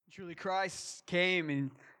Truly, Christ came,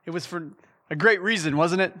 and it was for a great reason,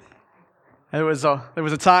 wasn't it? There was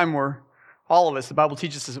a time where all of us, the Bible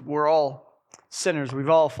teaches us, that we're all sinners. We've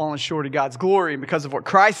all fallen short of God's glory, and because of what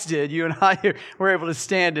Christ did, you and I were able to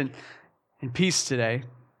stand in peace today.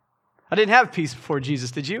 I didn't have peace before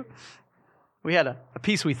Jesus, did you? We had a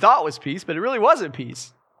peace we thought was peace, but it really wasn't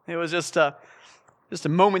peace. It was just a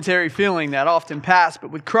momentary feeling that often passed.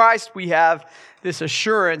 But with Christ, we have this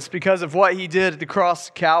assurance because of what He did at the cross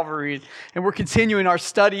of Calvary. And we're continuing our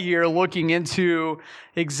study here looking into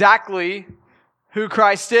exactly who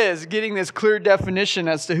Christ is, getting this clear definition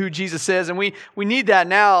as to who Jesus is. And we need that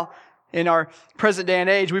now in our present day and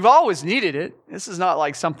age. We've always needed it. This is not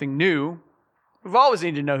like something new. We've always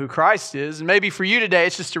needed to know who Christ is. And maybe for you today,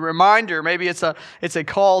 it's just a reminder. Maybe it's a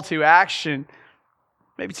call to action.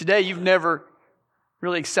 Maybe today you've never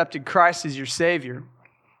really accepted Christ as your Savior.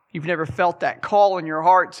 You've never felt that call in your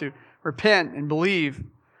heart to repent and believe.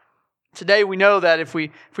 Today we know that if we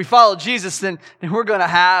follow Jesus, then we're going to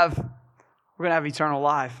have eternal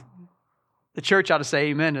life. The church ought to say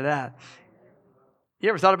amen to that. You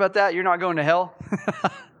ever thought about that? You're not going to hell.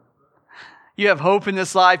 You have hope in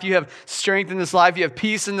this life. You have strength in this life. You have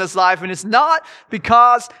peace in this life. And it's not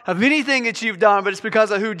because of anything that you've done, but it's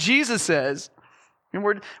because of who Jesus is. And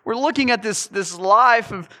we're looking at this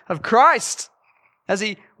life of Christ as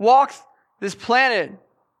He walked this planet,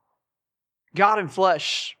 God in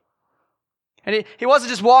flesh. And he wasn't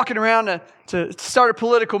just walking around to start a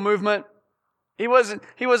political movement. He wasn't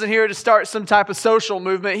here to start some type of social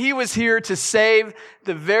movement. He was here to save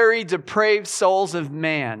the very depraved souls of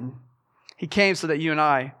man. He came so that you and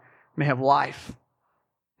I may have life,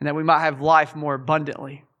 and that we might have life more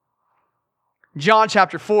abundantly. John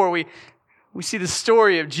chapter 4, we see the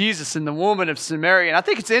story of Jesus and the woman of Samaria. And I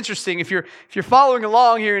think it's interesting, if you're following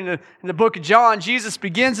along here in the book of John, Jesus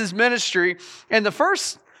begins His ministry, and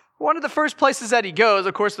one of the first places that He goes,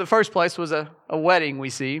 of course, the first place was a wedding, we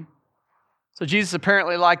see. So Jesus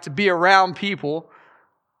apparently liked to be around people.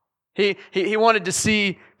 He wanted to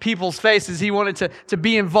see people's faces. He wanted to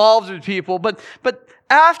be involved with people. But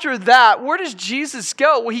after that, where does Jesus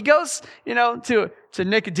go? Well, He goes, to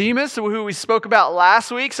Nicodemus, who we spoke about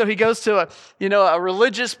last week. So He goes to a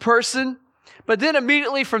religious person. But then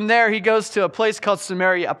immediately from there, He goes to a place called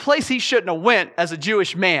Samaria, a place He shouldn't have went as a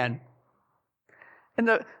Jewish man. And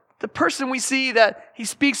the person we see that He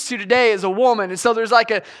speaks to today is a woman. And so there's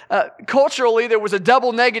culturally, there was a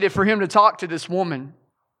double negative for Him to talk to this woman.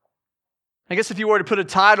 I guess if you were to put a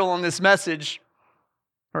title on this message,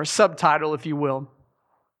 or a subtitle, if you will,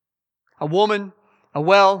 a woman, a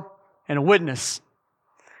well, and a witness.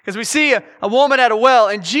 Because we see a woman at a well,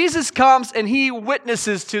 and Jesus comes and He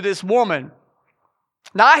witnesses to this woman.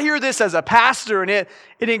 Now, I hear this as a pastor, and it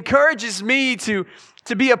encourages me to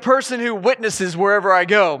be a person who witnesses wherever I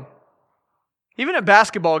go. Even at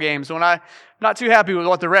basketball games, when I'm not too happy with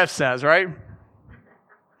what the ref says, right?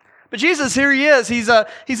 But Jesus, here He is.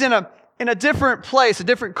 He's in a different place, a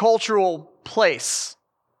different cultural place,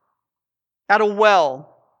 at a well.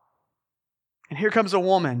 And here comes a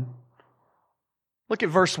woman. Look at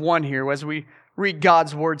verse 1 here as we read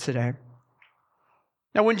God's Word today.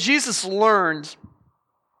 Now, when Jesus learned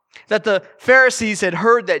that the Pharisees had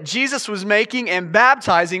heard that Jesus was making and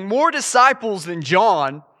baptizing more disciples than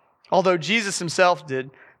John, although Jesus Himself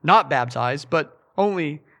did not baptize, but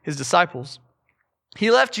only His disciples,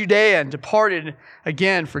 He left Judea and departed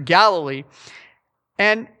again for Galilee,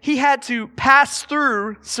 and He had to pass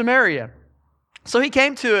through Samaria. So He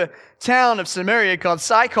came to a town of Samaria called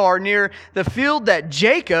Sychar, near the field that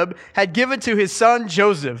Jacob had given to his son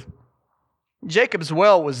Joseph. Jacob's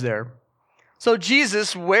well was there. So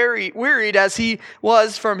Jesus, wearied as He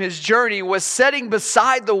was from His journey, was sitting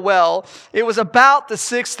beside the well. It was about the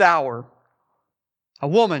 6th hour. A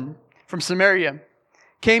woman from Samaria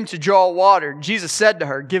came to draw water. Jesus said to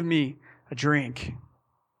her, "Give me a drink."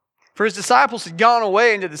 For His disciples had gone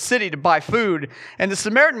away into the city to buy food. And the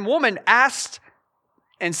Samaritan woman asked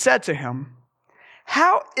and said to Him,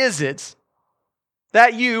 "How is it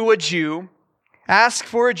that you, a Jew, ask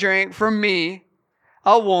for a drink from me,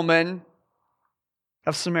 a woman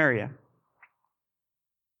of Samaria?"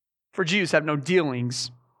 For Jews have no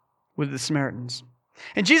dealings with the Samaritans.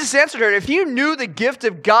 And Jesus answered her, "If you knew the gift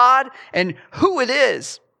of God and who it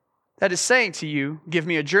is that is saying to you, 'Give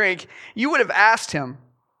me a drink,' you would have asked Him,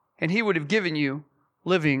 and He would have given you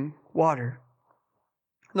living water."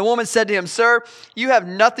 And the woman said to Him, "Sir, you have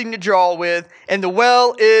nothing to draw with, and the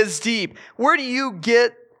well is deep. Where do you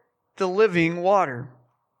get the living water?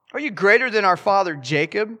 Are you greater than our father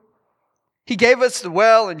Jacob? He gave us the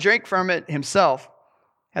well and drank from it himself,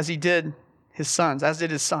 as did his sons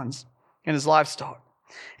and his livestock.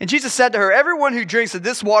 And Jesus said to her, everyone who drinks of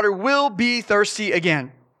this water will be thirsty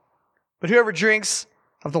again. But whoever drinks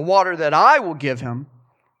of the water that I will give him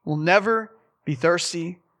will never be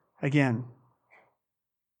thirsty again.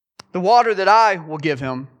 The water that I will give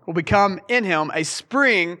him will become in him a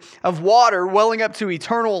spring of water welling up to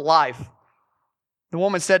eternal life. The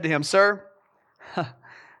woman said to him, Sir,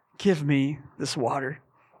 give me this water,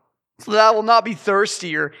 so that I will not be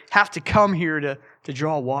thirsty or have to come here to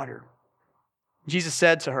draw water. Jesus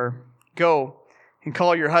said to her, Go and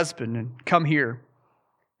call your husband and come here.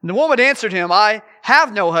 And the woman answered him, I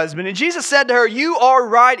have no husband. And Jesus said to her, You are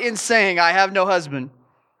right in saying, I have no husband,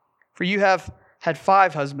 for you have had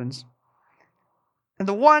 5 husbands. And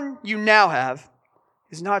the one you now have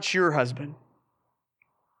is not your husband.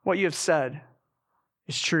 What you have said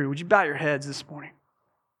is true. Would you bow your heads this morning?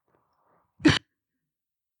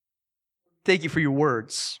 Thank you for your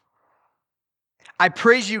words. I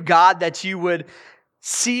praise you, God, that you would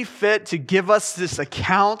see fit to give us this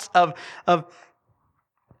account of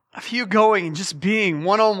you going and just being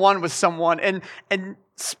one-on-one with someone and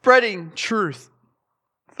spreading truth.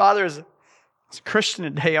 Father, as a Christian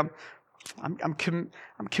today, I'm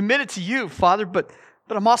committed to you, Father, but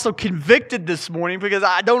I'm also convicted this morning because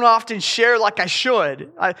I don't often share like I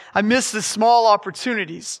should. I miss the small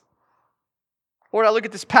opportunities. Lord, I look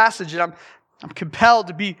at this passage and I'm compelled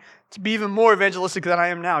to be even more evangelistic than I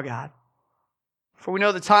am now, God. For we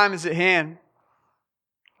know the time is at hand.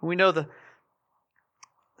 We know that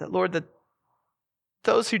Lord, that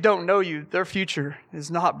those who don't know you, their future is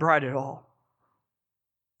not bright at all.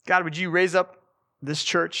 God, would you raise up this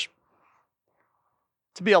church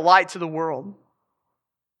to be a light to the world?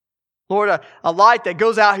 Lord, a light that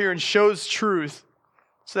goes out here and shows truth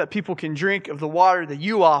so that people can drink of the water that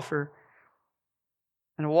you offer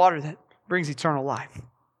and a water that brings eternal life,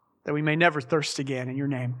 that we may never thirst again. In your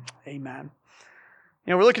name, amen.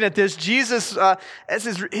 You know, we're looking at this. Jesus, as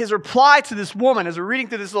his reply to this woman, as we're reading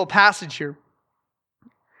through this little passage here,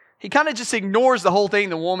 he kind of just ignores the whole thing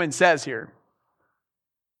the woman says here.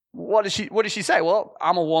 What does she say? Well,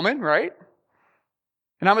 I'm a woman, right?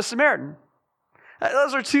 And I'm a Samaritan.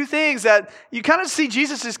 Those are two things that you kind of see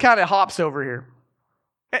Jesus just kind of hops over here.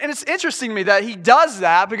 And it's interesting to me that he does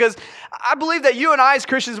that because I believe that you and I as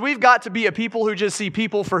Christians, we've got to be a people who just see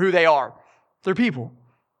people for who they are. They're people.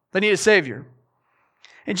 They need a Savior.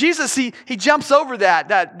 And Jesus, he jumps over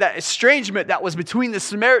that estrangement that was between the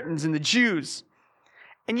Samaritans and the Jews.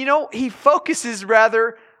 And you know, he focuses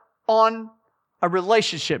rather on a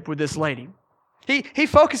relationship with this lady. He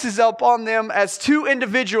focuses up on them as two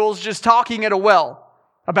individuals just talking at a well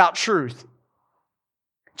about truth.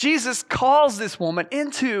 Jesus calls this woman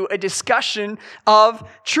into a discussion of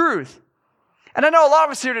truth. And I know a lot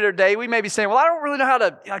of us here today, we may be saying, well, I don't really know how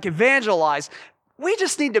to evangelize. We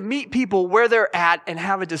just need to meet people where they're at and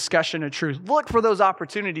have a discussion of truth. Look for those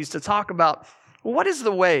opportunities to talk about, well, what is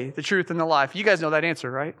the way, the truth, and the life? You guys know that answer,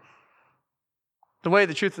 right? The way,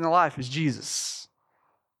 the truth, and the life is Jesus.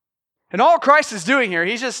 And all Christ is doing here,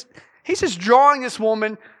 he's just drawing this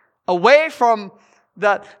woman away from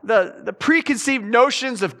the preconceived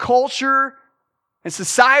notions of culture and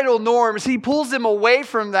societal norms. He pulls them away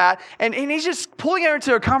from that, and he's just pulling her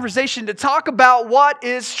into a conversation to talk about what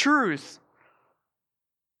is truth.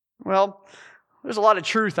 Well, there's a lot of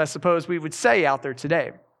truth, I suppose we would say, out there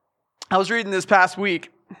today. I was reading this past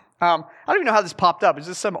week. I don't even know how this popped up. It's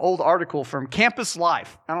just some old article from Campus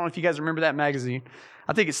Life. I don't know if you guys remember that magazine.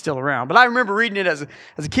 I think it's still around. But I remember reading it as a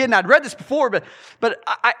kid, and I'd read this before, but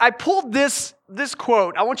I pulled this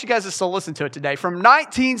quote. I want you guys to still listen to it today, from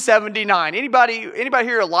 1979. Anybody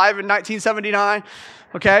here alive in 1979?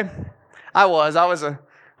 Okay. I was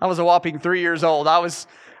a whopping 3 years old. I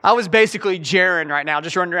was basically Jaron right now,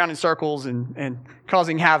 just running around in circles and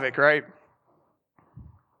causing havoc, right?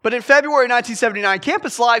 But in February 1979,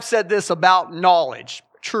 Campus Life said this about knowledge,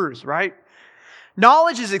 truth, right?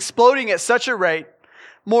 Knowledge is exploding at such a rate,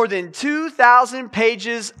 more than 2,000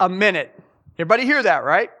 pages a minute. Everybody hear that,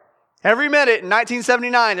 right? Every minute in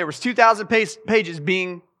 1979, there was 2,000 pages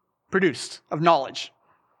being produced of knowledge.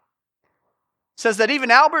 It says that even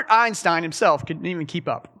Albert Einstein himself couldn't even keep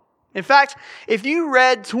up. In fact, if you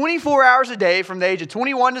read 24 hours a day from the age of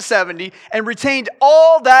 21 to 70 and retained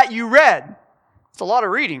all that you read, it's a lot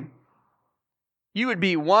of reading, you would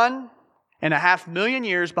be 1.5 million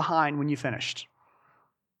years behind when you finished.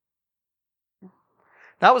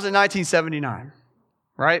 That was in 1979,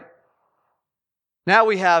 right? Now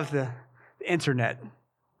we have the internet.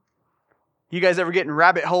 You guys ever getting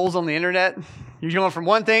rabbit holes on the internet? You're going from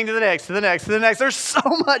one thing to the next, to the next, to the next. There's so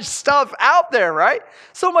much stuff out there, right?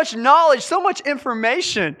 So much knowledge, so much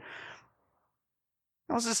information.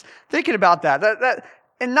 I was just thinking about that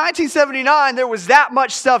in 1979, there was that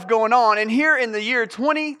much stuff going on. And here in the year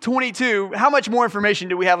 2022, how much more information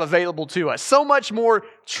do we have available to us? So much more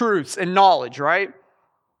truths and knowledge, right?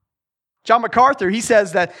 John MacArthur, he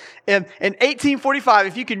says that in 1845,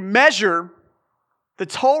 if you can measure the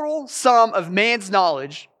total sum of man's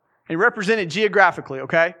knowledge and represent it geographically,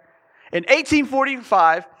 okay? In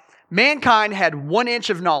 1845, mankind had 1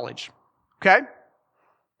 inch of knowledge, okay?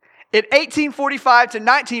 In 1845 to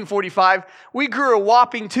 1945, we grew a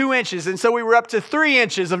whopping 2 inches, and so we were up to 3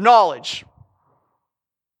 inches of knowledge.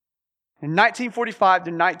 In 1945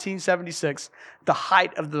 to 1976, the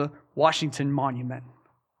height of the Washington Monument.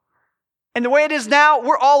 And the way it is now,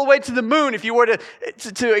 we're all the way to the moon if you were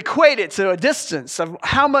to equate it to a distance of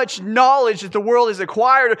how much knowledge that the world has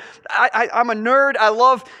acquired. I'm a nerd. I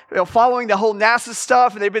love following the whole NASA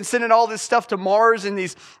stuff, and they've been sending all this stuff to Mars. And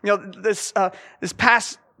this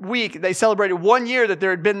past week, they celebrated 1 year that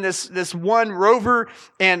there had been this one rover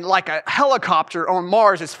and like a helicopter on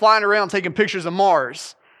Mars that's flying around taking pictures of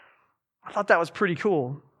Mars. I thought that was pretty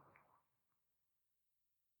cool.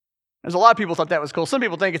 There's a lot of people thought that was cool. Some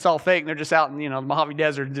people think it's all fake and they're just out in, the Mojave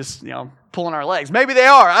Desert just, pulling our legs. Maybe they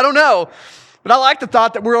are. I don't know. But I like the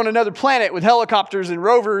thought that we're on another planet with helicopters and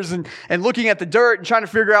rovers and looking at the dirt and trying to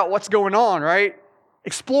figure out what's going on, right?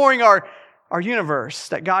 Exploring our universe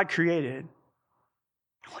that God created.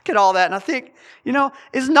 Look at all that and I think,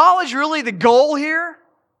 is knowledge really the goal here?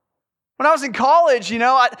 When I was in college,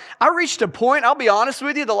 I reached a point, I'll be honest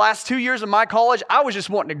with you, the last 2 years of my college, I was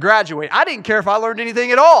just wanting to graduate. I didn't care if I learned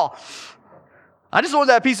anything at all. I just wanted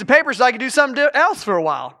that piece of paper so I could do something else for a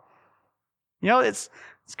while. It's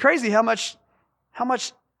crazy how much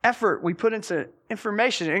effort we put into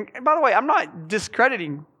information. And by the way, I'm not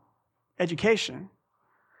discrediting education.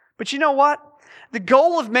 But you know what? The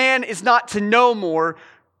goal of man is not to know more,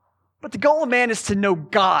 but the goal of man is to know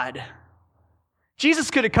God.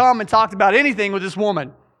 Jesus could have come and talked about anything with this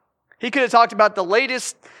woman. He could have talked about the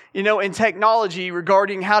latest, in technology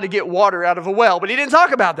regarding how to get water out of a well, but he didn't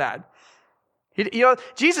talk about that.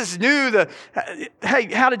 Jesus knew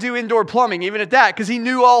how to do indoor plumbing, even at that, because he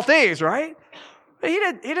knew all things, right? But he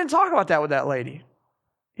didn't talk about that with that lady.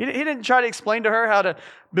 He didn't try to explain to her how to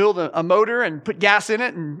build a motor and put gas in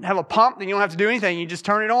it and have a pump, and you don't have to do anything. You just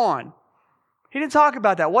turn it on. He didn't talk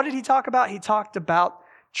about that. What did he talk about? He talked about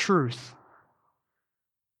truth.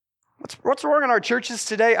 What's wrong in our churches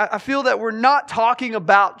today? I feel that we're not talking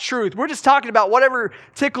about truth. We're just talking about whatever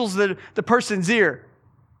tickles the person's ear.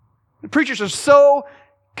 The preachers are so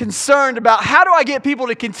concerned about how do I get people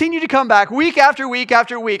to continue to come back week after week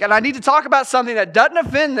after week. And I need to talk about something that doesn't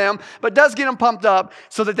offend them, but does get them pumped up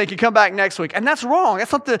so that they can come back next week. And that's wrong.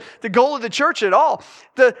 That's not the goal of the church at all.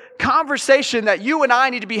 The conversation that you and I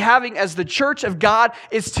need to be having as the church of God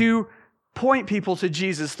is to point people to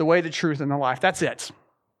Jesus, the way, the truth, and the life. That's it.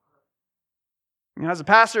 As a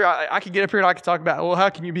pastor, I could get up here and I could talk about, well, how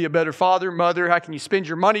can you be a better father, mother? How can you spend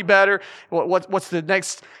your money better? What's the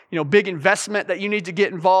next, big investment that you need to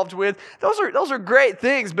get involved with? Those are great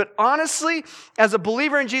things. But honestly, as a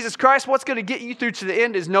believer in Jesus Christ, what's going to get you through to the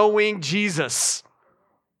end is knowing Jesus.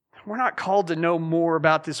 We're not called to know more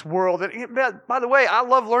about this world. And by the way, I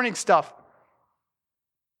love learning stuff.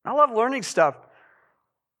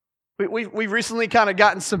 We've recently kind of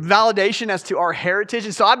gotten some validation as to our heritage.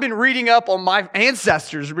 And so I've been reading up on my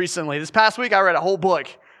ancestors recently. This past week, I read a whole book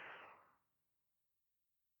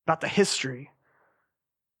about the history.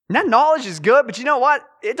 And that knowledge is good, but you know what?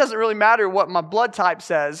 It doesn't really matter what my blood type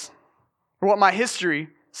says, or what my history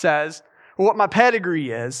says, or what my pedigree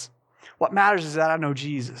is. What matters is that I know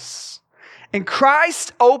Jesus. And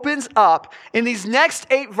Christ opens up, in these next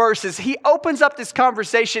 8 verses, he opens up this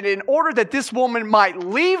conversation in order that this woman might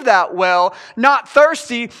leave that well, not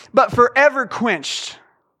thirsty, but forever quenched.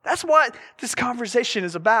 That's what this conversation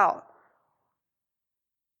is about.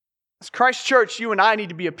 As Christ Church, you and I need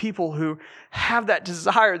to be a people who have that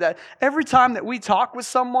desire that every time that we talk with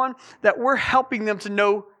someone, that we're helping them to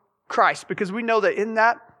know Christ, because we know that in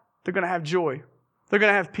that, they're going to have joy. They're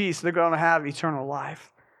going to have peace. They're going to have eternal life.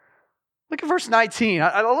 Look at verse 19.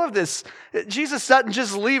 I love this. Jesus doesn't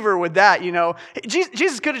just leave her with that,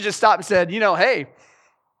 Jesus could have just stopped and said, hey,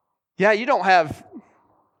 yeah, you don't have,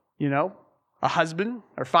 a husband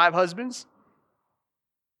or 5 husbands.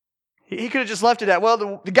 He could have just left it at,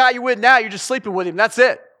 well, the guy you're with now, you're just sleeping with him. That's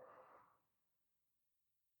it.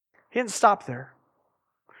 He didn't stop there.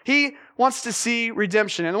 He wants to see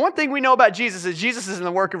redemption. And the one thing we know about Jesus is Jesus is in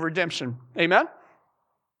the work of redemption. Amen?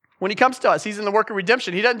 When he comes to us, he's in the work of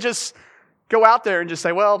redemption. He doesn't just go out there and just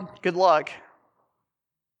say, well, good luck.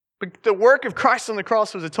 But the work of Christ on the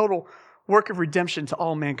cross was a total work of redemption to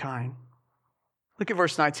all mankind. Look at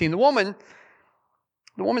verse 19. The woman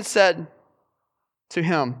The woman said to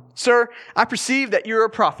him, "Sir, I perceive that you're a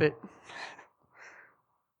prophet.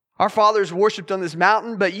 Our fathers worshipped on this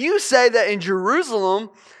mountain, but you say that in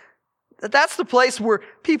Jerusalem, that's the place where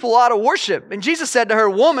people ought to worship." And Jesus said to her,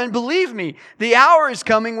 "Woman, believe me, the hour is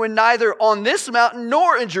coming when neither on this mountain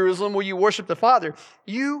nor in Jerusalem will you worship the Father.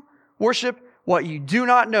 You worship what you do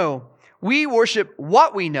not know. We worship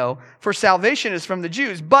what we know, for salvation is from the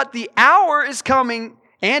Jews. But the hour is coming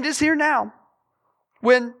and is here now,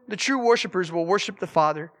 when the true worshipers will worship the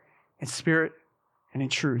Father in spirit and in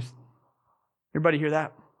truth." Everybody hear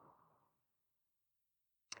that?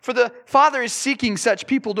 For the Father is seeking such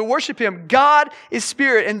people to worship Him. God is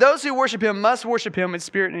spirit, and those who worship Him must worship Him in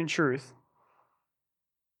spirit and in truth.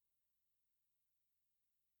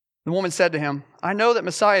 The woman said to him, "I know that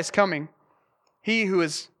Messiah is coming, He who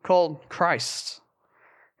is called Christ.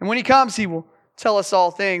 And when He comes, He will tell us all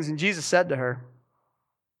things." And Jesus said to her,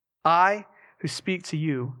 "I who speak to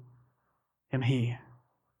you am He."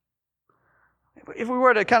 If we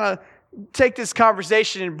were to kind of take this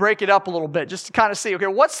conversation and break it up a little bit, just to kind of see, okay,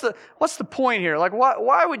 what's the point here? Like,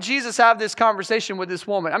 why would Jesus have this conversation with this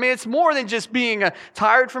woman? I mean, it's more than just being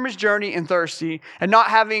tired from His journey and thirsty and not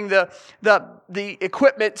having the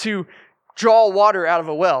equipment to draw water out of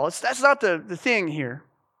a well. That's not the thing here.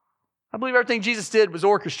 I believe everything Jesus did was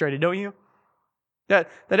orchestrated, don't you? That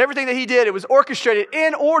everything that He did, it was orchestrated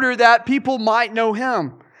in order that people might know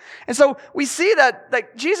Him. And so we see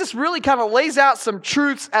that Jesus really kind of lays out some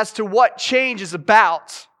truths as to what change is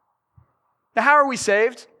about. Now, how are we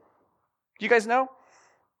saved? Do you guys know?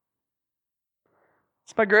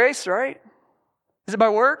 It's by grace, right? Is it by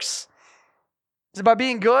works? Is it by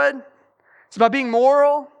being good? Is it by being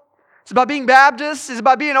moral? Is it about being Baptist? Is it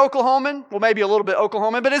about being Oklahoman? Well, maybe a little bit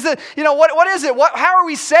Oklahoman, but is it, what is it? How are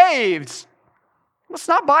we saved? Well, it's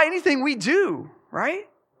not by anything we do, right?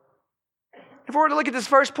 If we were to look at this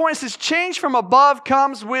first point, it says change from above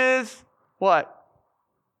comes with what?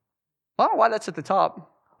 I don't know why that's at the top.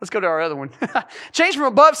 Let's go to our other one. Change from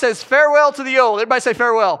above says farewell to the old. Everybody say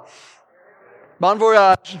farewell. Bon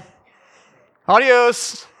voyage.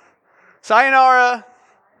 Adios. Sayonara.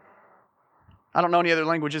 I don't know any other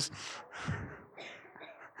languages. It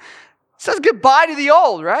says goodbye to the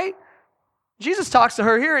old, right? Jesus talks to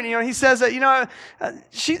her here, and he says that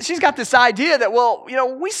she's got this idea that, well,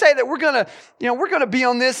 we say that we're gonna be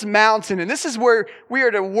on this mountain, and this is where we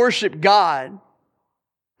are to worship God.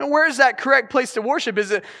 And where is that correct place to worship?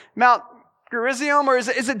 Is it Mount Gerizim, or is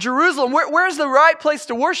it Jerusalem? Where's the right place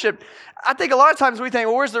to worship? I think a lot of times we think,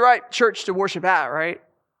 well, where's the right church to worship at, right?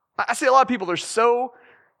 I see a lot of people, they're so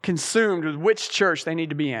consumed with which church they need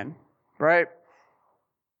to be in, right?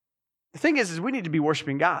 The thing is we need to be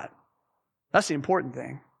worshiping God. That's the important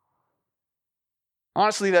thing.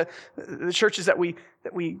 Honestly, the churches that we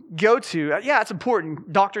go to, yeah, it's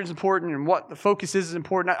important. Doctrine's important, and what the focus is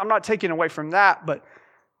important. I'm not taking away from that, but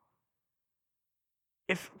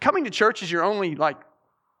if coming to church is your only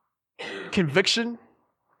conviction,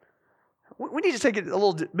 we need to take it a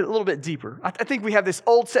little bit deeper. I think we have this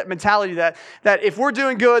old set mentality that if we're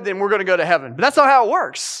doing good, then we're going to go to heaven. But that's not how it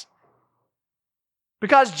works.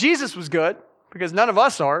 Because Jesus was good, because none of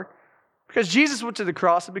us are, because Jesus went to the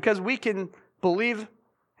cross, and because we can believe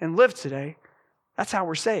and live today, that's how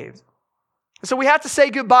we're saved. And so we have to say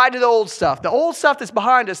goodbye to the old stuff that's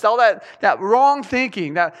behind us, all that wrong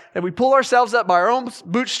thinking, that we pull ourselves up by our own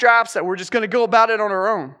bootstraps, that we're just going to go about it on our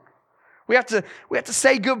own. We have to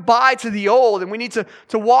say goodbye to the old, and we need to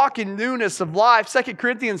walk in newness of life. 2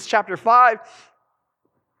 Corinthians chapter 5,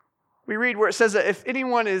 we read where it says that if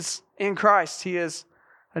anyone is in Christ, he is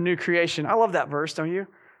a new creation. I love that verse, don't you?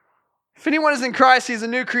 If anyone is in Christ, he's a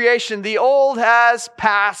new creation. The old has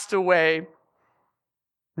passed away.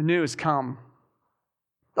 The new has come.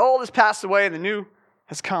 The old has passed away and the new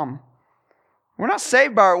has come. We're not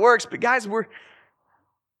saved by our works, but guys,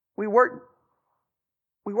 we work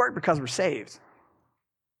because we're saved.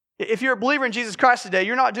 If you're a believer in Jesus Christ today,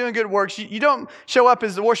 you're not doing good works. You don't show up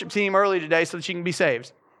as the worship team early today so that you can be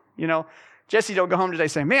saved. Jesse don't go home today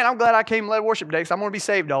saying, man, I'm glad I came and led worship today because I'm going to be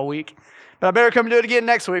saved all week. But I better come and do it again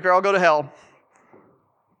next week or I'll go to hell.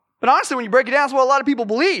 But honestly, when you break it down, it's what a lot of people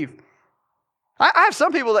believe. I have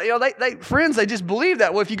some people that, friends, they just believe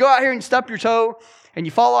that. Well, if you go out here and you stub your toe and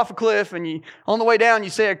you fall off a cliff and on the way down you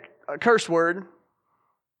say a curse word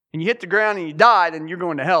and you hit the ground and you die, then you're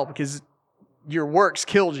going to hell because your works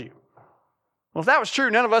killed you. Well, if that was true,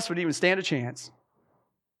 none of us would even stand a chance.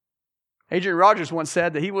 Adrian Rogers once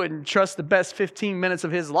said that he wouldn't trust the best 15 minutes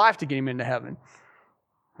of his life to get him into heaven.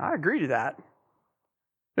 I agree to that.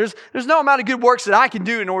 There's no amount of good works that I can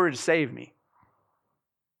do in order to save me.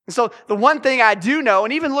 And so the one thing I do know,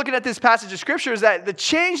 and even looking at this passage of Scripture, is that the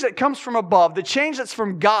change that comes from above, the change that's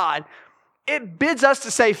from God, it bids us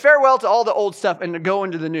to say farewell to all the old stuff and to go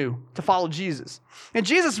into the new, to follow Jesus. And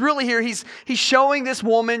Jesus really here, he's showing this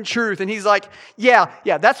woman truth. And he's like, yeah,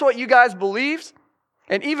 that's what you guys believed.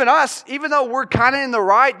 And even us, even though we're kind of in the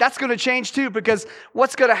right, that's going to change too, because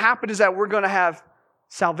what's going to happen is that we're going to have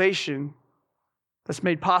salvation that's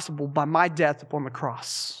made possible by my death upon the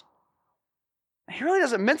cross. He really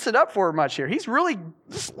doesn't mince it up for her much here. He's really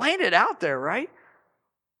just laying it out there, right?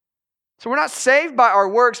 So we're not saved by our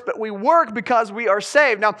works, but we work because we are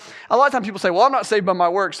saved. Now, a lot of times people say, well, I'm not saved by my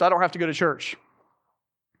works, so I don't have to go to church.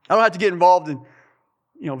 I don't have to get involved in,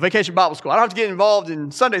 vacation Bible school. I don't have to get involved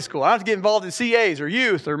in Sunday school. I don't have to get involved in CAs or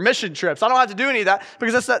youth or mission trips. I don't have to do any of that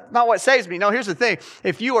because that's not what saves me. No, here's the thing.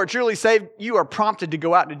 If you are truly saved, you are prompted to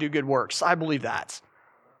go out and to do good works. I believe that.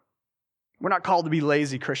 We're not called to be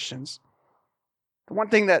lazy Christians. The one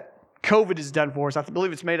thing that COVID has done for us, I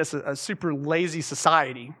believe it's made us a super lazy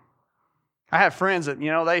society. I have friends that,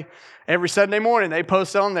 they every Sunday morning they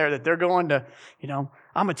post on there that they're going to,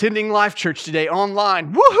 I'm attending Life Church today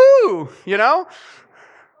online. Woohoo!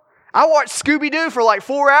 I watched Scooby-Doo for like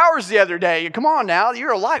 4 hours the other day. Come on now,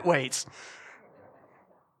 you're a lightweight.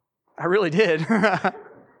 I really did.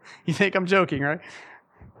 You think I'm joking, right?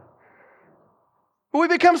 But we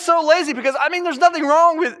become so lazy because, there's nothing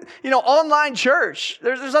wrong with, online church.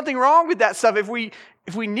 There's nothing wrong with that stuff if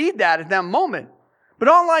we need that at that moment. But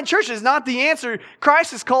online church is not the answer. Christ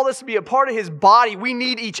has called us to be a part of His body. We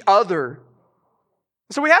need each other.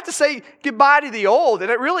 So we have to say goodbye to the old. And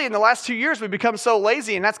it really, in the last 2 years, we've become so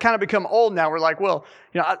lazy, and that's kind of become old now. We're like, well,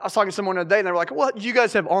 I was talking to someone the other day, and they were like, well, do you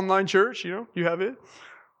guys have online church? You have it?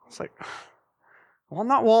 It's like, well, I'm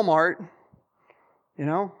not Walmart.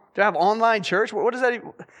 Do I have online church? What does that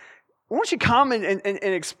even... Why don't you come and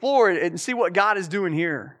explore it and see what God is doing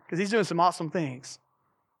here? Because He's doing some awesome things.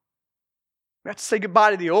 We have to say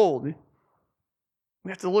goodbye to the old. We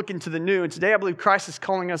have to look into the new. And today I believe Christ is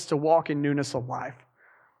calling us to walk in newness of life.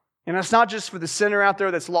 And that's not just for the sinner out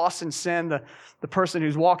there that's lost in sin, the person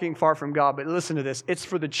who's walking far from God. But listen to this. It's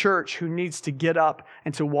for the church who needs to get up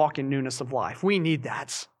and to walk in newness of life. We need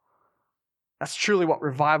that. That's truly what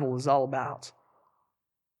revival is all about.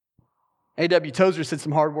 A.W. Tozer said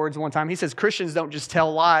some hard words one time. He says, Christians don't just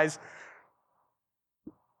tell lies.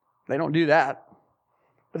 They don't do that.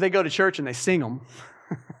 But they go to church and they sing them.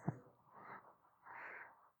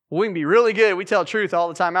 We can be really good. We tell truth all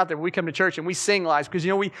the time out there. We come to church and we sing lies because,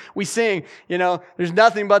 we sing, there's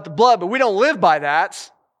nothing but the blood, but we don't live by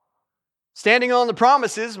that. Standing on the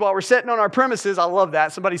promises while we're sitting on our premises. I love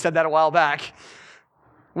that. Somebody said that a while back.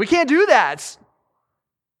 We can't do that.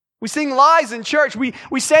 We sing lies in church.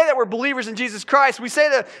 We say that we're believers in Jesus Christ. We say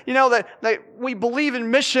that, that we believe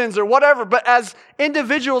in missions or whatever. But as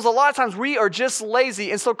individuals, a lot of times we are just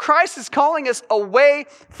lazy. And so Christ is calling us away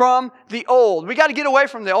from the old. We got to get away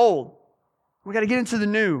from the old. We got to get into the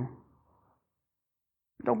new.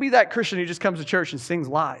 Don't be that Christian who just comes to church and sings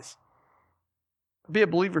lies. Be a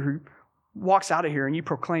believer who walks out of here and you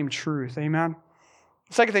proclaim truth. Amen?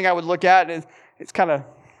 The second thing I would look at is it's kind of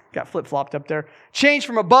got flip-flopped up there. Change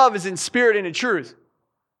from above is in spirit and in truth.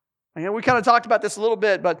 We kind of talked about this a little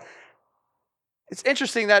bit, but it's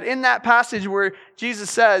interesting that in that passage where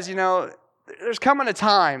Jesus says, there's coming a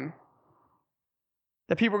time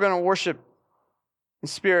that people are going to worship in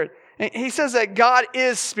spirit. And He says that God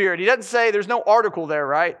is spirit. He doesn't say there's no article there,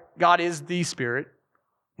 right? God is the spirit.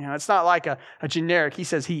 It's not like a generic. He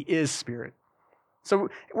says He is spirit. So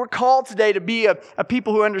we're called today to be a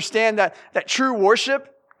people who understand that true worship,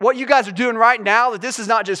 what you guys are doing right now, that this is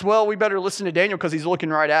not just, well, we better listen to Daniel because he's looking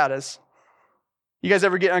right at us. You guys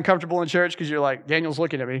ever get uncomfortable in church because you're like, Daniel's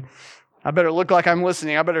looking at me. I better look like I'm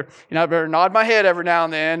listening. I better nod my head every now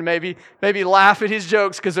and then. Maybe laugh at his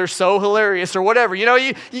jokes because they're so hilarious or whatever. You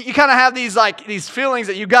kind of have these feelings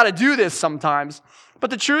that you got to do this sometimes. But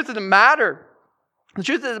the truth of the matter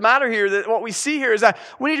here, that what we see here is that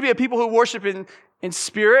we need to be a people who worship in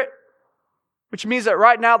spirit. Which means that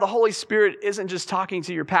right now the Holy Spirit isn't just talking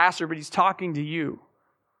to your pastor, but He's talking to you.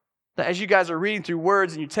 That as you guys are reading through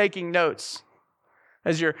words and you're taking notes,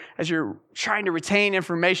 as you're trying to retain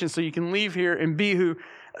information so you can leave here and be who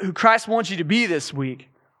Christ wants you to be this week,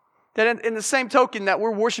 that in the same token that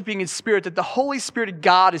we're worshiping in spirit, that the Holy Spirit of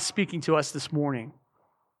God is speaking to us this morning.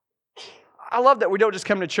 I love that we don't just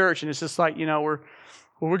come to church and it's just like,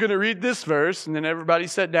 we're going to read this verse, and then everybody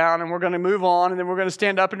sit down, and we're going to move on, and then we're going to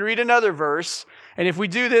stand up and read another verse. And if we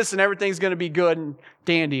do this, then everything's going to be good and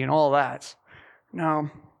dandy and all that.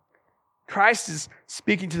 No. Christ is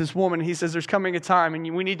speaking to this woman. He says there's coming a time,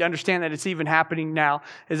 and we need to understand that it's even happening now,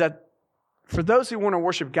 is that for those who want to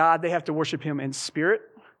worship God, they have to worship him in spirit,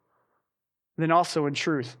 then also in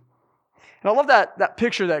truth. And I love that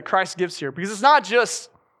picture that Christ gives here, because it's not just,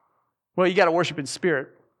 well, you got to worship in spirit.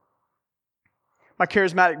 My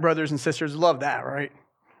charismatic brothers and sisters love that, right?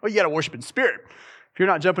 Well, you got to worship in spirit. If you're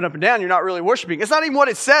not jumping up and down, you're not really worshiping. It's not even what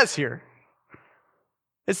it says here.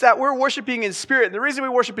 It's that we're worshiping in spirit. And the reason we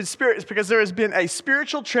worship in spirit is because there has been a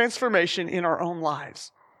spiritual transformation in our own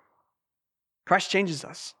lives. Christ changes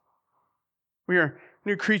us. We are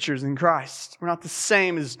new creatures in Christ. We're not the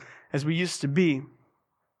same as we used to be.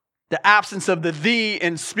 The absence of the thee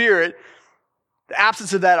in spirit, the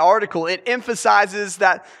absence of that article, it emphasizes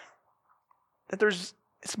that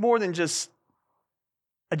it's more than just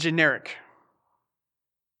a generic.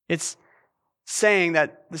 It's saying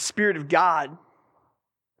that the Spirit of God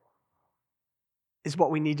is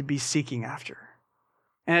what we need to be seeking after.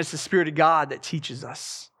 And it's the Spirit of God that teaches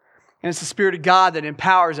us. And it's the Spirit of God that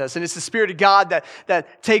empowers us. And it's the Spirit of God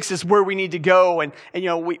that takes us where we need to go. And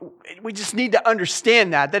we just need to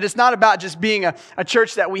understand that it's not about just being a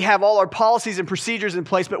church that we have all our policies and procedures in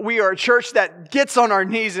place, but we are a church that gets on our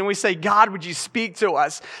knees and we say, God, would you speak to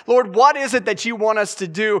us? Lord, what is it that you want us to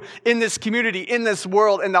do in this community, in this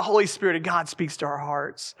world? And the Holy Spirit of God speaks to our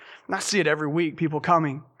hearts. And I see it every week, people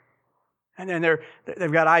coming. And then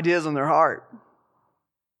they've got ideas on their heart.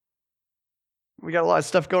 We got a lot of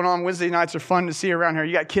stuff going on. Wednesday nights are fun to see around here.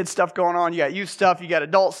 You got kids stuff going on. You got youth stuff. You got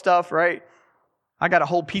adult stuff, right? I got a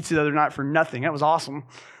whole pizza the other night for nothing. That was awesome.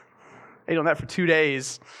 Ate on that for 2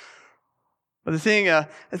 days. But the thing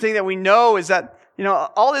that we know is that,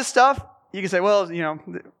 all this stuff, you can say, well,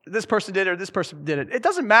 this person did it or this person did it. It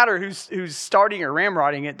doesn't matter who's starting or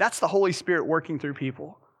ramrodding it. That's the Holy Spirit working through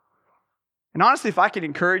people. And honestly, if I could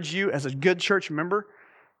encourage you as a good church member,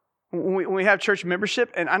 when we have church membership,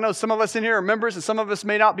 and I know some of us in here are members and some of us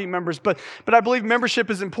may not be members, but I believe membership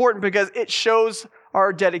is important because it shows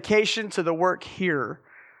our dedication to the work here.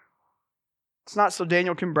 It's not so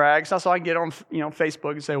Daniel can brag. It's not so I can get on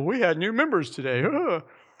Facebook and say, well, we had new members today,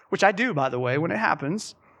 which I do, by the way, when it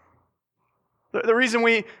happens. The reason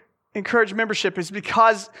we encourage membership is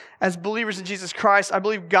because as believers in Jesus Christ, I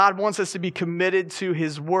believe God wants us to be committed to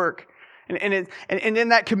his work. And in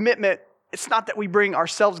that commitment, it's not that we bring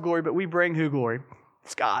ourselves glory, but we bring who glory?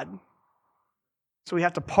 It's God. So we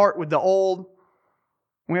have to part with the old.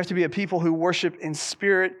 We have to be a people who worship in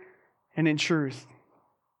spirit and in truth.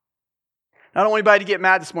 I don't want anybody to get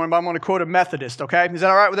mad this morning, but I'm going to quote a Methodist, okay? Is that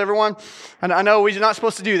all right with everyone? And I know we're not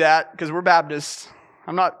supposed to do that because we're Baptists.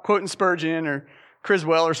 I'm not quoting Spurgeon or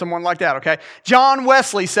Criswell or someone like that, okay? John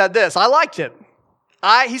Wesley said this. I liked it.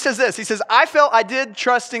 He says this. He says, I felt I did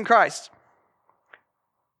trust in Christ.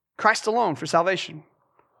 Christ alone for salvation.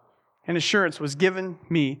 And assurance was given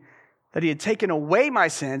me that he had taken away my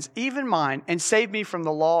sins, even mine, and saved me from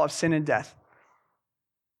the law of sin and death.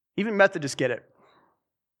 Even Methodists get it.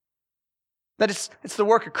 That it's the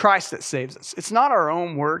work of Christ that saves us. It's not our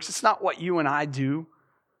own works. It's not what you and I do.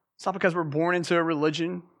 It's not because we're born into a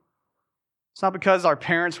religion. It's not because our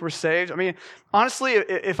parents were saved. I mean, honestly,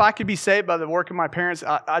 if I could be saved by the work of my parents,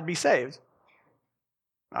 I'd be saved.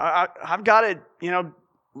 I've got it,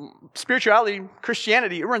 spirituality,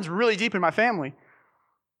 Christianity, it runs really deep in my family.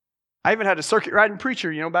 I even had a circuit riding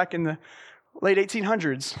preacher, back in the late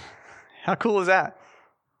 1800s. How cool is that?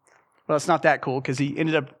 Well, it's not that cool because he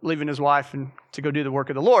ended up leaving his wife and to go do the work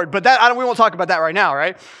of the Lord. But we won't talk about that right now,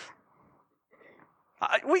 right?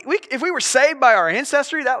 If we were saved by our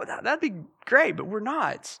ancestry, that'd be great, but we're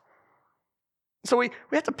not. So we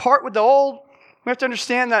have to part with the old. We have to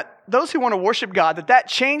understand that those who want to worship God, that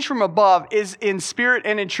change from above is in spirit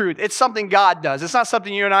and in truth. It's something God does. It's not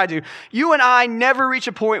something you and I do. You and I never reach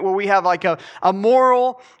a point where we have like a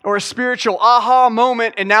moral or a spiritual aha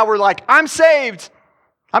moment, and now we're like, I'm saved.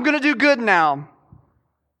 I'm going to do good now.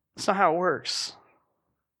 That's not how it works.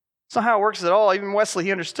 It's not how it works at all. Even Wesley,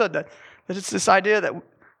 he understood that it's this idea that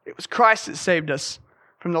it was Christ that saved us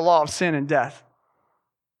from the law of sin and death.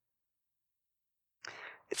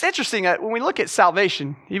 It's interesting that when we look at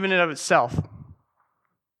salvation, even in and of itself,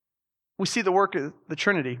 we see the work of the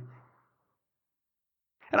Trinity.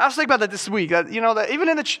 And I was thinking about that this week, that even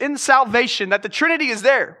in salvation, that the Trinity is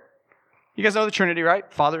there. You guys know the Trinity, right?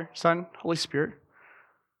 Father, Son, Holy Spirit.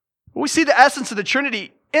 We see the essence of the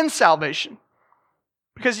Trinity in salvation.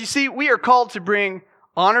 Because you see, we are called to bring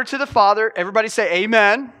honor to the Father. Everybody say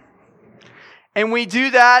amen. And we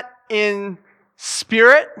do that in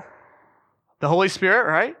spirit, the Holy Spirit,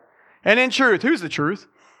 right? And in truth. Who's the truth?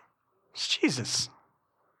 It's Jesus.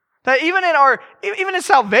 That even in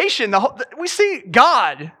salvation, we see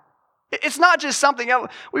God It's not just something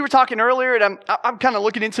else. We were talking earlier, and I'm kind of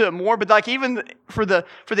looking into it more, but like even for the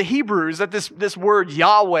Hebrews, that this word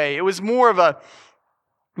Yahweh, it was more of a,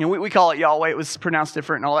 we call it Yahweh, it was pronounced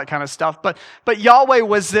different and all that kind of stuff, but Yahweh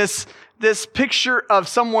was this picture of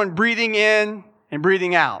someone breathing in and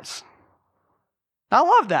breathing out. I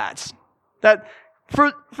love that. That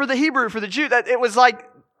for the Hebrew, for the Jew, that it was like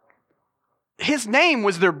his name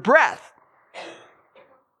was their breath.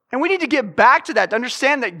 And we need to get back to that, to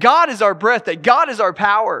understand that God is our breath, that God is our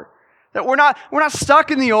power, that we're not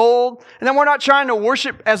stuck in the old, and then we're not trying to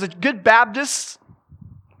worship as a good Baptist.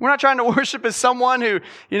 We're not trying to worship as someone who,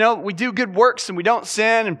 we do good works and we don't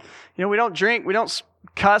sin, and, we don't drink, we don't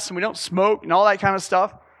cuss, and we don't smoke, and all that kind of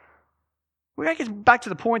stuff. We got to get back to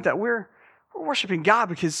the point that we're worshiping God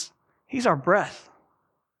because He's our breath.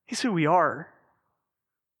 He's who we are.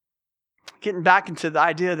 Getting back into the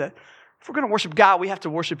idea that if we're going to worship God, we have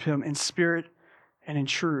to worship Him in spirit and in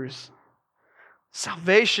truth.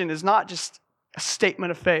 Salvation is not just a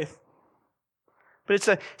statement of faith, but it's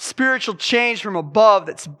a spiritual change from above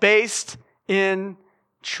that's based in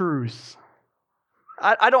truth.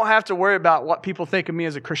 I don't have to worry about what people think of me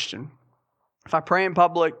as a Christian. If I pray in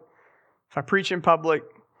public, if I preach in public,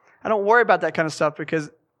 I don't worry about that kind of stuff because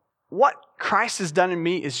what Christ has done in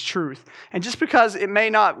me is truth. And just because it may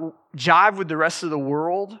not jive with the rest of the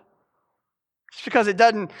world, just because it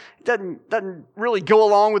doesn't really go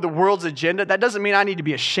along with the world's agenda, that doesn't mean I need to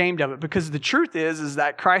be ashamed of it, because the truth is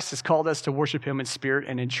that Christ has called us to worship Him in spirit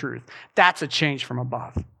and in truth. That's a change from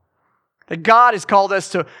above. That God has called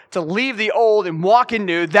us to leave the old and walk in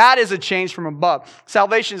new. That is a change from above.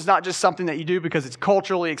 Salvation is not just something that you do because it's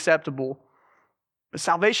culturally acceptable, but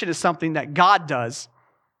salvation is something that God does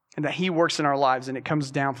and that He works in our lives, and it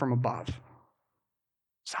comes down from above.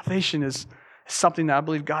 Salvation is something that I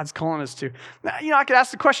believe God's calling us to. Now, I could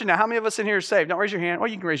ask the question now, how many of us in here are saved? Don't raise your hand. Well,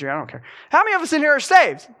 you can raise your hand, I don't care. How many of us in here are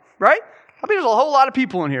saved, right? I mean, there's a whole lot of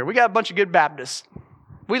people in here. We got a bunch of good Baptists.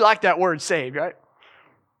 We like that word, saved, right?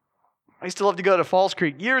 I used to love to go to Falls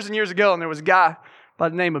Creek years and years ago, and there was a guy by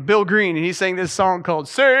the name of Bill Green, and he sang this song called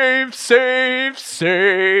Saved, Saved,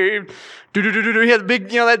 Saved. Do-do-do-do-do. He had the big,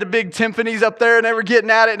 they had the big timpanis up there, and they were getting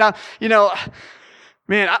at it. And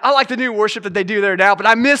man, I like the new worship that they do there now, but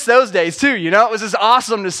I miss those days too, It was just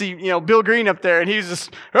awesome to see, Bill Green up there, and he was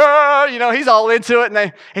just, he's all into it,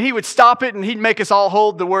 and he would stop it, and he'd make us all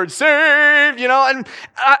hold the word saved, and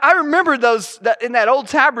I remember that in that old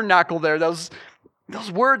tabernacle there, those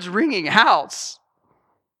words ringing out.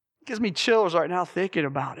 It gives me chills right now thinking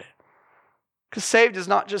about it. Because saved is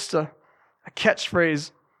not just a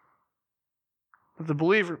catchphrase of the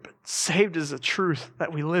believer, but saved is a truth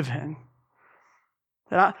that we live in.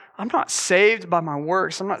 That I'm not saved by my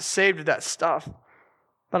works. I'm not saved with that stuff.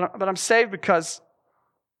 But I'm saved because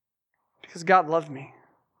God loved me.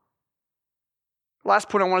 Last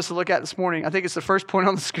point I want us to look at this morning, I think it's the first point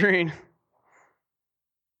on the screen,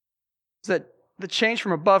 is that the change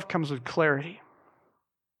from above comes with clarity.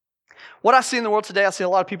 What I see in the world today, I see a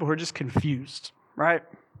lot of people who are just confused, right?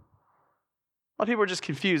 A lot of people are just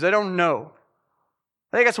confused. They don't know.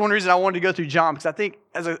 I think that's one reason I wanted to go through John, because I think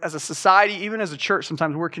as a society, even as a church,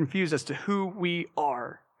 sometimes we're confused as to who we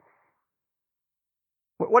are.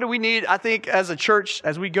 What do we need, I think, as a church,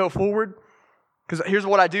 as we go forward? Because here's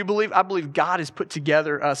what I do believe. I believe God has put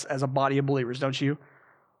together us as a body of believers, don't you?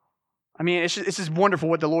 I mean, it's just wonderful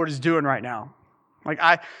what the Lord is doing right now. Like,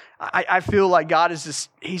 I feel like God is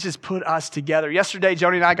He's just put us together. Yesterday,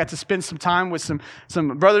 Joni and I got to spend some time with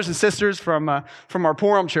some brothers and sisters from our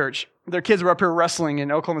Purim church. Their kids were up here wrestling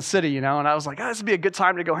in Oklahoma City, and I was like, this would be a good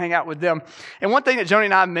time to go hang out with them. And one thing that Joni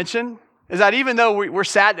and I mentioned is that even though we're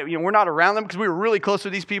sad that we're not around them, because we were really close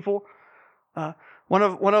with these people. One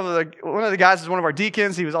of the guys is one of our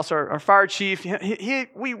deacons. He was also our fire chief.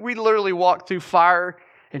 We literally walked through fire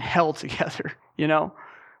and hell together.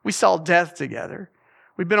 We saw death together.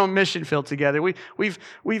 We've been on mission field together.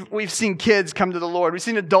 We've seen kids come to the Lord. We've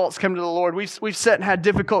seen adults come to the Lord. We've sat and had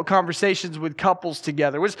difficult conversations with couples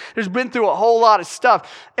together. There's been through a whole lot of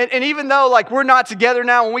stuff. And even though we're not together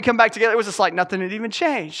now, when we come back together, it was just like nothing had even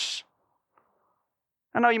changed.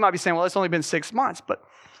 I know you might be saying, well, it's only been 6 months, but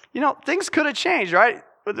things could have changed, right?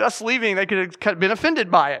 With us leaving, they could have been offended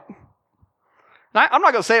by it. And I'm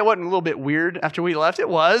not going to say it wasn't a little bit weird after we left. It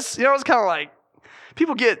was. It was kind of like,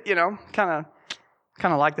 people get, kind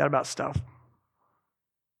of like that about stuff.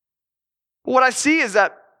 But what I see is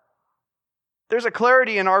that there's a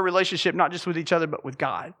clarity in our relationship, not just with each other, but with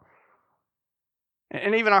God.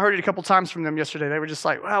 And even I heard it a couple times from them yesterday. They were just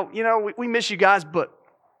like, well, we miss you guys, but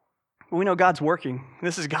we know God's working.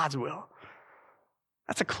 This is God's will.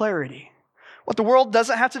 That's a clarity. What the world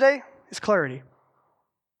doesn't have today is clarity.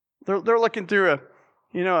 They're looking through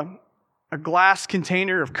a glass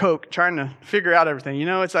container of Coke, trying to figure out everything.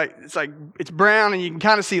 It's brown and you can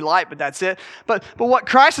kind of see light, but that's it. But what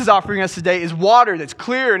Christ is offering us today is water that's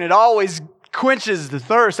clear and it always quenches the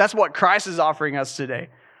thirst. That's what Christ is offering us today.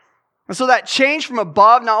 And so that change from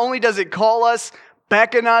above, not only does it call us,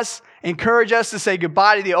 beckon us, encourage us to say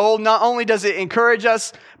goodbye to the old, not only does it encourage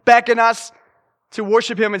us, beckon us to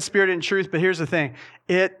worship Him in spirit and truth, but here's the thing.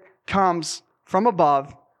 It comes from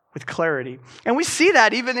above with clarity. And we see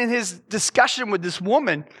that even in His discussion with this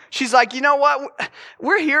woman. She's like, you know what?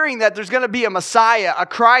 We're hearing that there's going to be a Messiah, a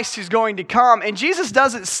Christ who's going to come. And Jesus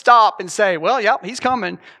doesn't stop and say, well, yep, He's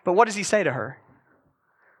coming. But what does He say to her?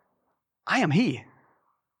 I am He.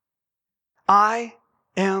 I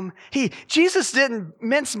am He. Jesus didn't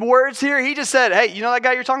mince words here. He just said, hey, you know that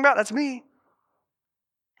guy you're talking about? That's me.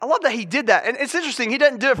 I love that He did that. And it's interesting. He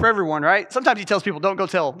doesn't do it for everyone, right? Sometimes He tells people, don't go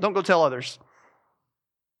tell others.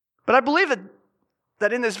 But I believe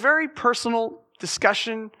that in this very personal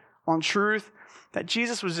discussion on truth, that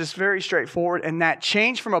Jesus was just very straightforward, and that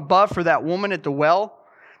change from above for that woman at the well,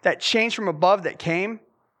 that change from above that came,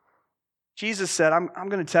 Jesus said, I'm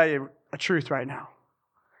going to tell you a truth right now.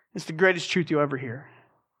 It's the greatest truth you'll ever hear.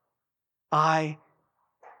 I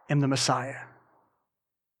am the Messiah.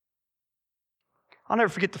 I'll never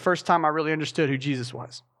forget the first time I really understood who Jesus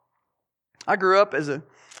was. I grew up as a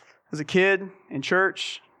kid in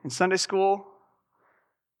church, in Sunday school,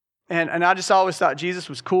 and I just always thought Jesus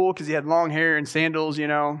was cool because He had long hair and sandals,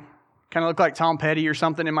 kind of looked like Tom Petty or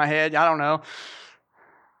something in my head. I don't know.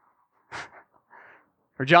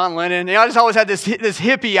 Or John Lennon. I just always had this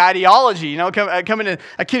hippie ideology, coming in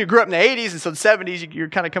a kid who grew up in the 80s, and so the 70s, you're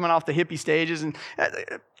kind of coming off the hippie stages. And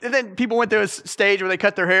then people went through a stage where they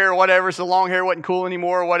cut their hair or whatever, so long hair wasn't cool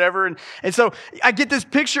anymore or whatever. And so I get this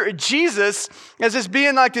picture of Jesus as just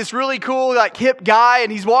being like this really cool, like hip guy,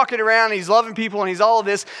 and He's walking around, and He's loving people, and He's all of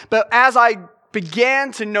this. But as I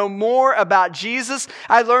began to know more about Jesus,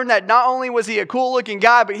 I learned that not only was He a cool looking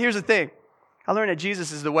guy, but here's the thing. I learned that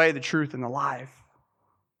Jesus is the way, the truth, and the life.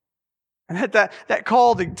 And that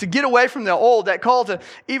call to get away from the old, that call to,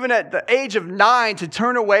 even at the age of 9, to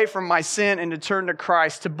turn away from my sin and to turn to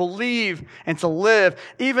Christ, to believe and to live.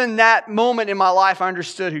 Even that moment in my life, I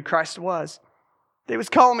understood who Christ was. He was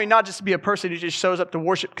calling me not just to be a person who just shows up to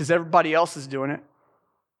worship because everybody else is doing it.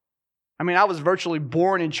 I mean, I was virtually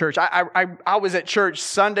born in church. I was at church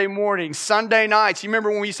Sunday mornings, Sunday nights. You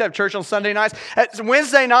remember when we used to have church on Sunday nights? At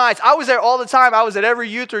Wednesday nights, I was there all the time. I was at every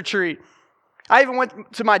youth retreat. I even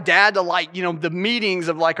went to my dad to the meetings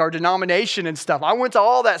of our denomination and stuff. I went to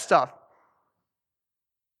all that stuff.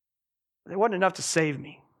 It wasn't enough to save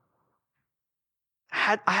me.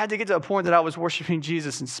 I had to get to a point that I was worshiping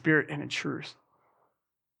Jesus in spirit and in truth.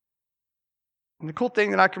 And the cool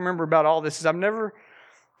thing that I can remember about all this is I've never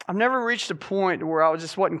reached a point where I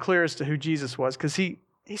just wasn't clear as to who Jesus was, because he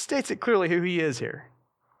states it clearly who He is here.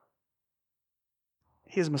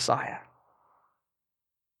 He is Messiah.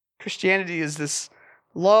 Christianity is this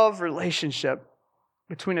love relationship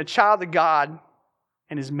between a child of God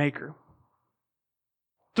and His Maker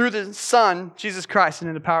through the Son, Jesus Christ, and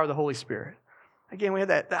in the power of the Holy Spirit. Again, we have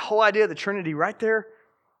that whole idea of the Trinity right there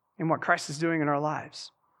in what Christ is doing in our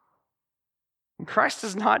lives. And Christ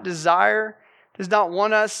does not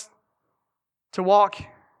want us to walk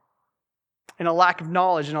in a lack of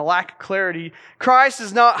knowledge and a lack of clarity. Christ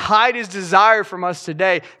does not hide His desire from us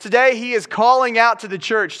today. Today He is calling out to the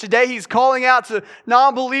church. Today He's calling out to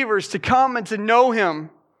non-believers to come and to know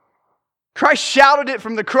Him. Christ shouted it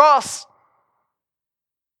from the cross.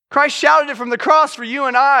 Christ shouted it from the cross for you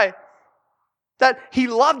and I. That He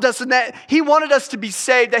loved us and that He wanted us to be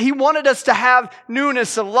saved. That He wanted us to have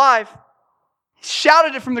newness of life. He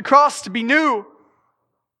shouted it from the cross to be new.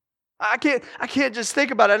 I can't just think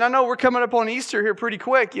about it. And I know we're coming up on Easter here pretty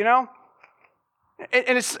quick, And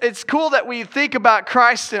it's cool that we think about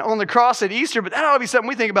Christ on the cross at Easter, but that ought to be something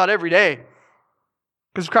we think about every day.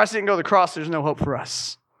 Because if Christ didn't go to the cross, there's no hope for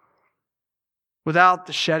us. Without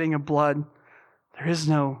the shedding of blood, there is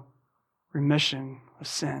no remission of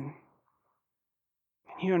sin.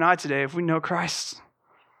 And you and I today, if we know Christ,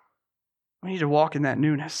 we need to walk in that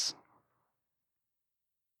newness.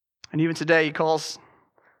 And even today, He calls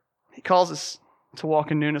us to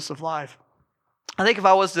walk in newness of life. I think if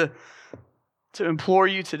I was to implore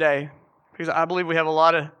you today, because I believe we have a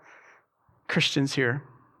lot of Christians here,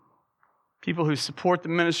 people who support the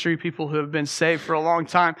ministry, people who have been saved for a long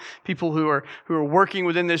time, people who are working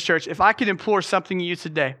within this church, if I could implore something to you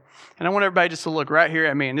today, and I want everybody just to look right here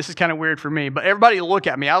at me, and this is kind of weird for me, but everybody look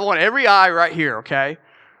at me. I want every eye right here, okay?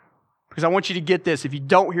 Because I want you to get this. If you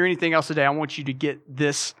don't hear anything else today, I want you to get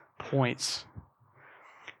this point.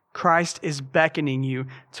 Christ is beckoning you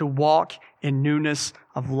to walk in newness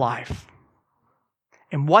of life.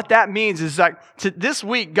 And what that means is that this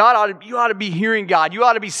week, you ought to be hearing God. You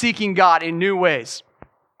ought to be seeking God in new ways.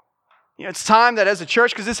 It's time that as a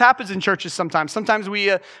church, because this happens in churches sometimes. Sometimes we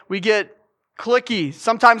get cliquey.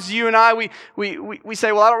 Sometimes you and I, we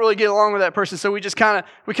say, well, I don't really get along with that person, so we kind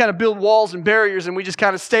of build walls and barriers, and we just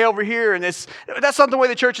kind of stay over here. And that's not the way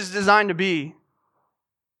the church is designed to be.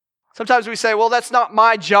 Sometimes we say, well, that's not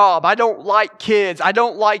my job. I don't like kids. I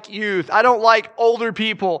don't like youth. I don't like older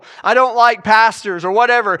people. I don't like pastors or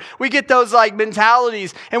whatever. We get those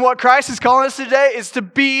mentalities. And what Christ is calling us today is to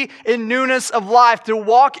be in newness of life, to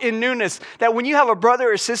walk in newness. That when you have a brother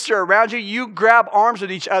or sister around you, you grab arms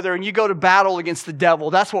with each other and you go to battle against the devil.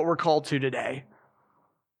 That's what we're called to today.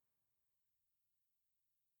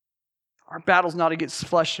 Our battle's not against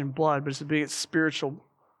flesh and blood, but it's against spiritual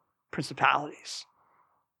principalities.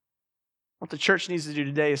 What the church needs to do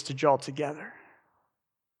today is to draw together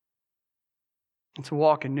and to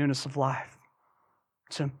walk in newness of life.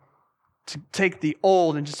 To take the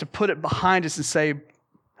old and just to put it behind us and say,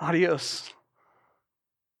 adios.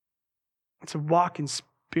 And to walk in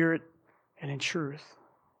spirit and in truth.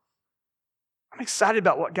 I'm excited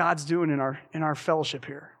about what God's doing in our fellowship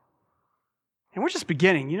here. And we're just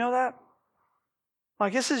beginning. You know that?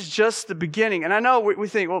 This is just the beginning. And I know we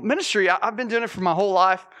think, well, ministry, I've been doing it for my whole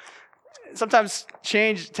life. Sometimes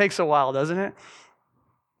change takes a while, doesn't it?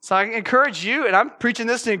 So I encourage you, and I'm preaching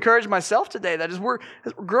this to encourage myself today, that as we're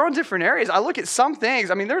growing different areas, I look at some things.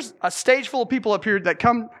 There's a stage full of people up here that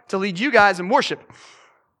come to lead you guys in worship.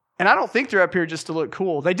 And I don't think they're up here just to look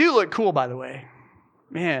cool. They do look cool, by the way.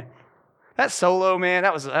 Man, that solo, man,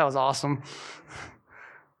 that was awesome.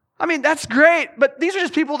 That's great, but these are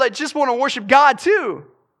just people that just want to worship God too.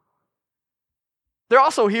 They're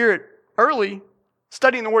also here early,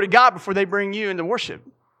 studying the Word of God before they bring you into worship.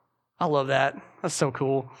 I love that. That's so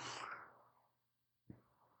cool.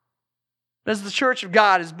 As the church of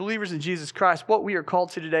God, as believers in Jesus Christ, what we are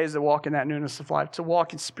called to today is to walk in that newness of life, to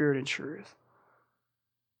walk in spirit and truth.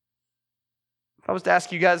 If I was to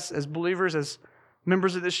ask you guys as believers, as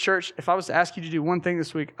members of this church, if I was to ask you to do one thing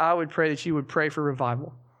this week, I would pray that you would pray for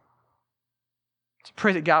revival. To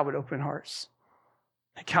pray that God would open hearts,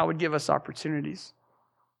 that God would give us opportunities.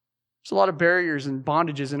 There's a lot of barriers and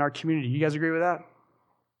bondages in our community. You guys agree with that?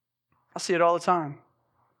 I see it all the time.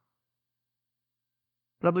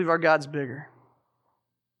 But I believe our God's bigger.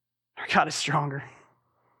 Our God is stronger.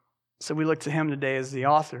 So we look to Him today as the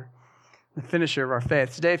author, the finisher of our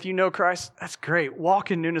faith. Today, if you know Christ, that's great.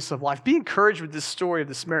 Walk in newness of life. Be encouraged with this story of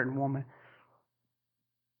the Samaritan woman.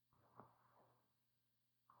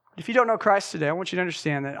 If you don't know Christ today, I want you to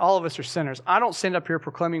understand that all of us are sinners. I don't stand up here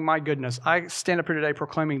proclaiming my goodness. I stand up here today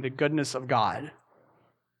proclaiming the goodness of God.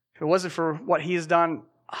 If it wasn't for what He has done,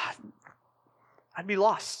 I'd be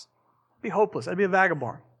lost. I'd be hopeless. I'd be a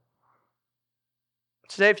vagabond. But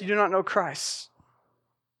today, if you do not know Christ,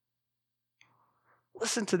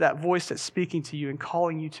 listen to that voice that's speaking to you and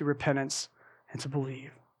calling you to repentance and to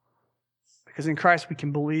believe. Because in Christ we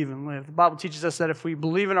can believe and live. The Bible teaches us that if we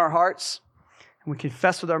believe in our hearts, and we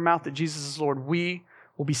confess with our mouth that Jesus is Lord, we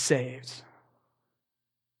will be saved.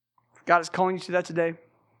 If God is calling you to that today,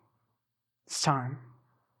 it's time.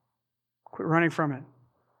 Quit running from it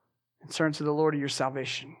and turn to the Lord of your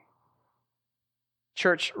salvation.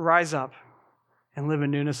 Church, rise up and live in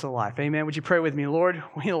newness of life. Amen. Would you pray with me? Lord,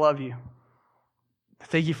 we love you.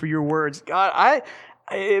 Thank you for your words. God,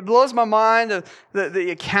 it blows my mind the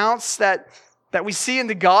accounts that we see in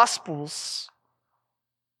the Gospels.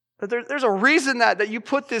 There's a reason that you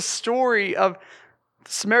put this story of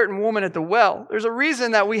the Samaritan woman at the well. There's a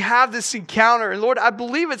reason that we have this encounter. And Lord, I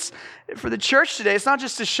believe it's for the church today. It's not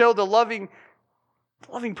just to show the loving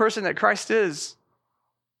person that Christ is.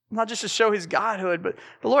 Not just to show His Godhood. But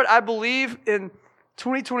Lord, I believe in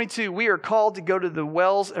 2022, we are called to go to the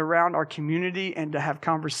wells around our community and to have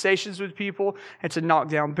conversations with people and to knock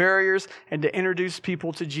down barriers and to introduce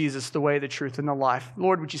people to Jesus, the way, the truth, and the life.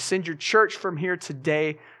 Lord, would you send your church from here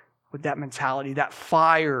today with that mentality, that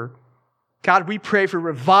fire? God, we pray for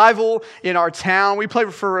revival in our town. We pray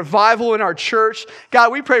for revival in our church.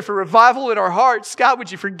 God, we pray for revival in our hearts. God,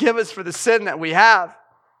 would you forgive us for the sin that we have,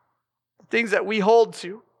 the things that we hold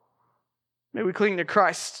to. May we cling to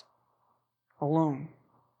Christ alone.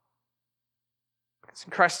 Because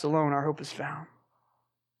in Christ alone our hope is found.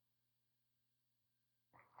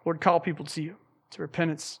 Lord, call people to you, to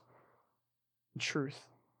repentance and truth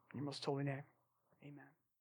in your most holy name.